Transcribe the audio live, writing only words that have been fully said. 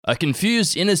A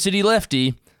confused inner-city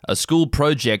leftie, a school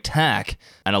project hack,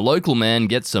 and a local man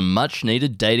gets some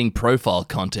much-needed dating profile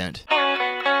content.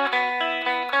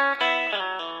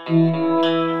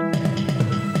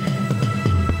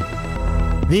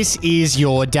 This is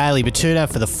your Daily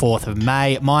Batuta for the 4th of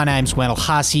May. My name's Wendell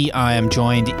Hussey. I am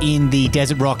joined in the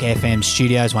Desert Rock FM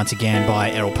studios once again by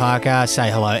Errol Parker.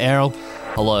 Say hello, Errol.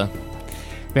 Hello.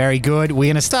 Very good. We're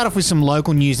going to start off with some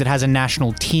local news that has a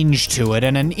national tinge to it,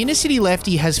 and an inner-city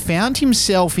leftie has found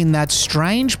himself in that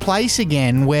strange place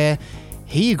again where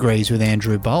he agrees with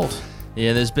Andrew Bolt.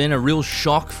 Yeah, there's been a real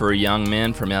shock for a young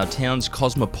man from our town's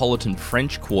cosmopolitan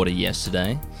French Quarter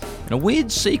yesterday. In a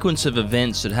weird sequence of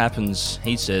events that happens,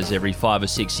 he says, every 5 or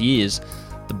 6 years,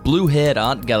 the blue-haired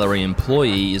art gallery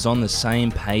employee is on the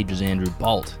same page as Andrew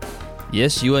Bolt.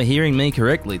 Yes, you are hearing me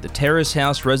correctly. The Terrace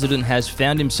House resident has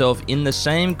found himself in the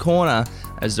same corner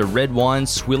as the red wine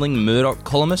swilling Murdoch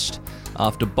columnist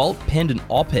after Bolt penned an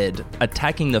op-ed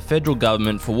attacking the federal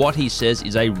government for what he says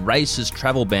is a racist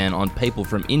travel ban on people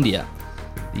from India.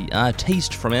 The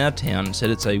artiste from our town said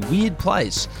it's a weird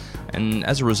place, and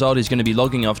as a result he's going to be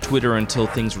logging off Twitter until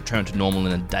things return to normal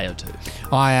in a day or two.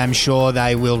 I am sure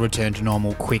they will return to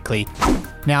normal quickly.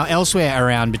 Now, elsewhere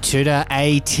around Batuta,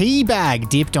 a tea bag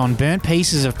dipped on burnt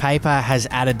pieces of paper has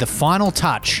added the final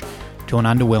touch to an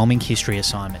underwhelming history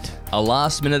assignment. A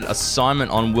last-minute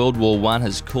assignment on World War I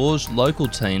has caused local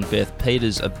teen Beth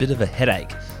Peters a bit of a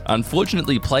headache.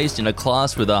 Unfortunately placed in a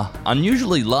class with an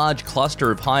unusually large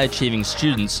cluster of high-achieving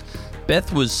students,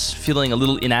 Beth was feeling a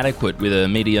little inadequate with a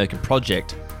mediocre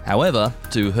project. However,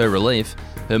 to her relief,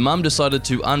 her mum decided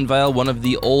to unveil one of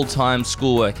the all-time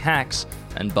schoolwork hacks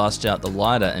and bust out the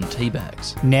lighter and tea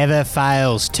bags. Never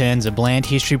fails turns a bland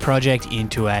history project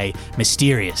into a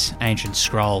mysterious ancient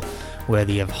scroll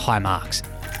worthy of high marks.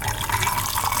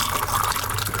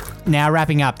 Now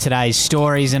wrapping up today's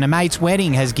stories, and a mate's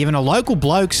wedding has given a local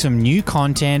bloke some new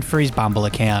content for his Bumble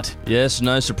account. Yes,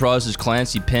 no surprises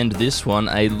Clancy penned this one.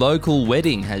 A local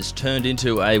wedding has turned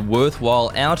into a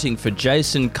worthwhile outing for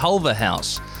Jason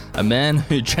Culverhouse, a man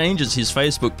who changes his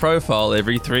Facebook profile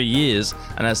every 3 years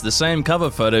and has the same cover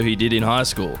photo he did in high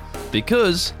school.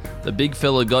 Because the big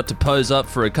fella got to pose up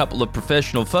for a couple of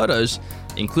professional photos,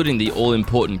 including the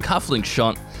all-important cufflink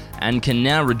shot, and can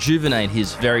now rejuvenate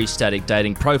his very static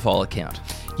dating profile account.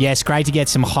 Yes, great to get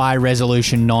some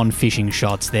high-resolution non-fishing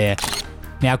shots there.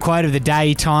 Now, quote of the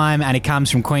day time, and it comes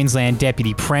from Queensland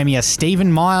Deputy Premier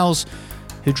Stephen Miles,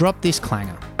 who dropped this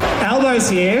clanger. Albo's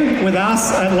here with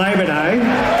us at Labor Day,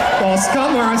 while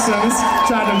Scott Morrison's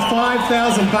charging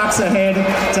 $5,000 a head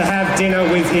to have dinner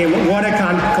with him. What a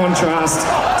contrast.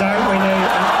 Don't we need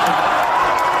a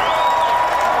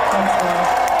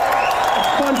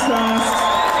contrast?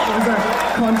 There's a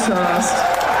contrast.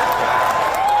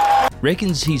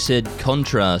 Reckons he said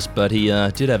contrast, but he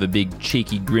did have a big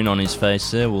cheeky grin on his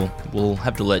face there. We'll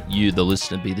have to let you, the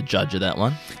listener, be the judge of that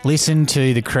one. Listen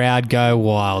to the crowd go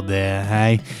wild there,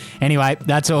 hey? Anyway,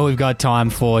 that's all we've got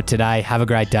time for today. Have a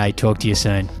great day. Talk to you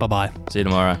soon. Bye-bye. See you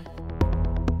tomorrow.